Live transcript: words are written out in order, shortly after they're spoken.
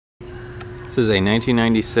This is a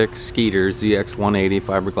 1996 Skeeter ZX 180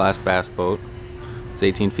 fiberglass bass boat. It's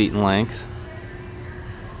 18 feet in length.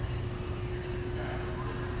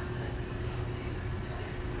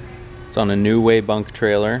 It's on a new way bunk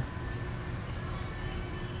trailer.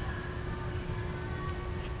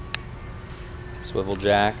 Swivel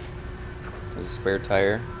jack. There's a spare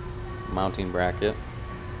tire, mounting bracket.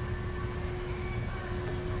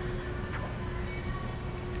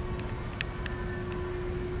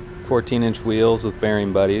 "14-inch wheels with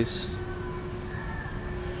bearing buddies,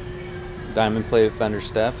 diamond plated fender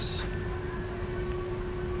steps,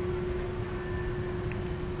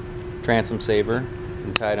 transom saver,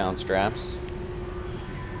 and tie down straps.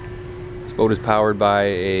 This boat is powered by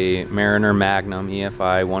a Mariner Magnum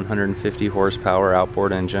EFI 150 horsepower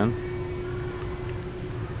outboard engine.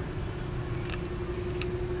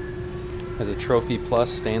 Has a Trophy Plus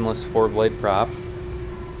stainless 4-blade prop.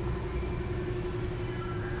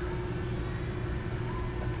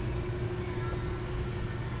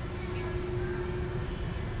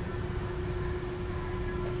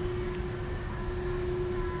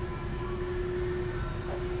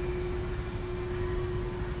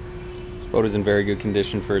 This boat is in very good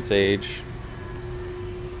condition for its age.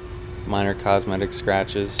 Minor cosmetic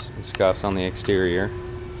scratches and scuffs on the exterior,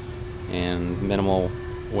 and minimal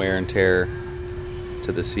wear and tear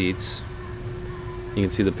to the seats. You can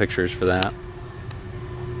see the pictures for that.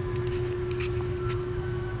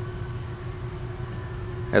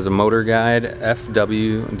 Has a motor guide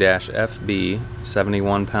FW-FB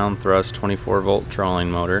 71 pound thrust 24 volt trolling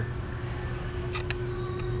motor.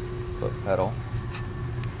 Foot pedal.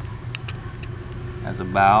 Has a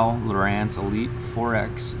Bow Lowrance Elite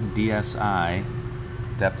 4X DSI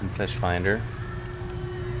depth and fish finder.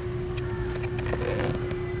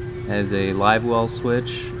 Has a live well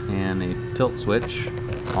switch and a tilt switch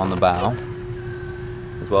on the bow,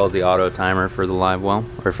 as well as the auto timer for the live well,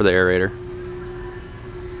 or for the aerator.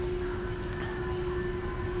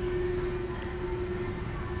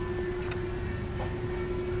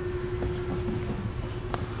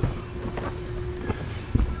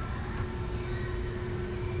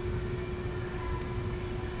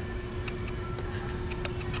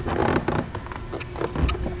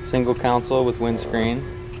 Single console with windscreen.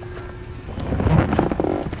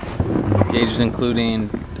 Gauges including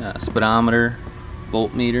speedometer,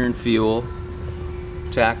 voltmeter and fuel,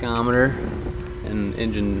 tachometer, and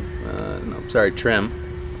engine, trim.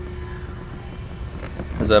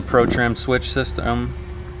 Has a Pro Trim switch system,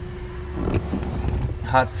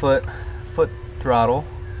 hot foot throttle.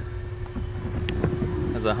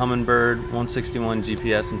 Has a Humminbird 161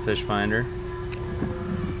 GPS and fish finder.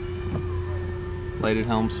 Lighted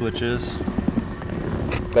helm switches,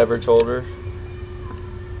 beverage holder.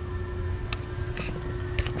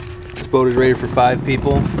 This boat is rated for 5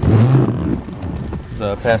 people.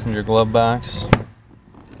 The passenger glove box.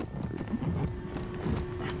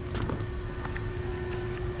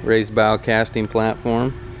 Raised bow casting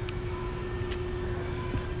platform.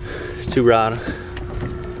 There's 2 rod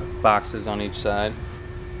boxes on each side.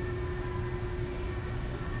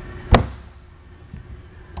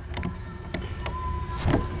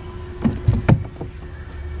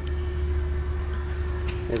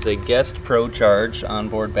 Is a Guest Pro Charge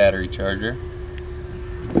onboard battery charger.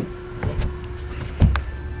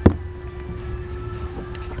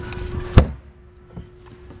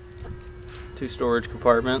 Two storage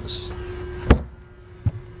compartments.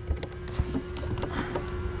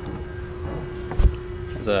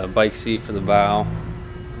 There's a bike seat for the bow.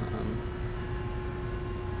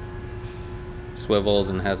 Swivels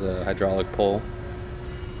and has a hydraulic pull.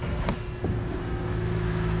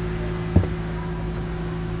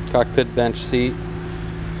 Cockpit bench seat.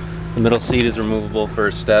 The middle seat is removable for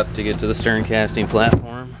a step to get to the stern casting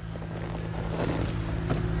platform.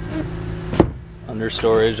 Under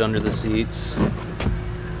storage under the seats.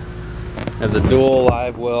 Has a dual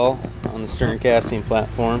live well on the stern casting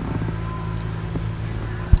platform.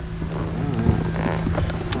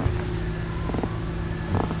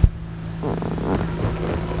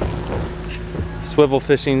 Swivel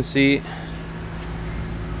fishing seat.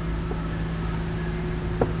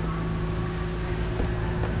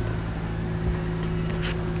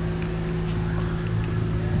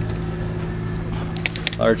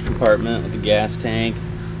 Large compartment with the gas tank,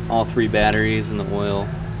 all 3 batteries, and the oil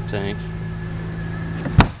tank.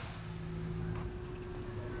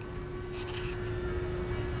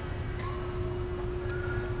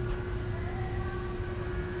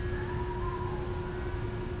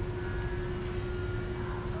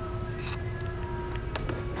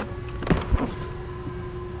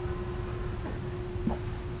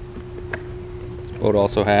 This boat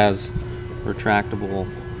also has retractable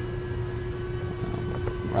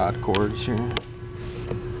rod cords here.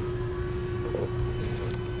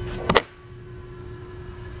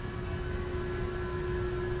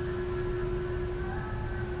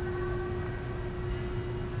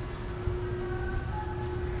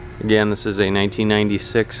 Again, this is a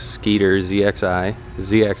 1996 Skeeter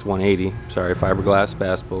ZX180, sorry, fiberglass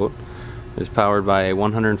bass boat. It's powered by a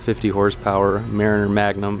 150 horsepower Mariner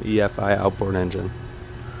Magnum EFI outboard engine.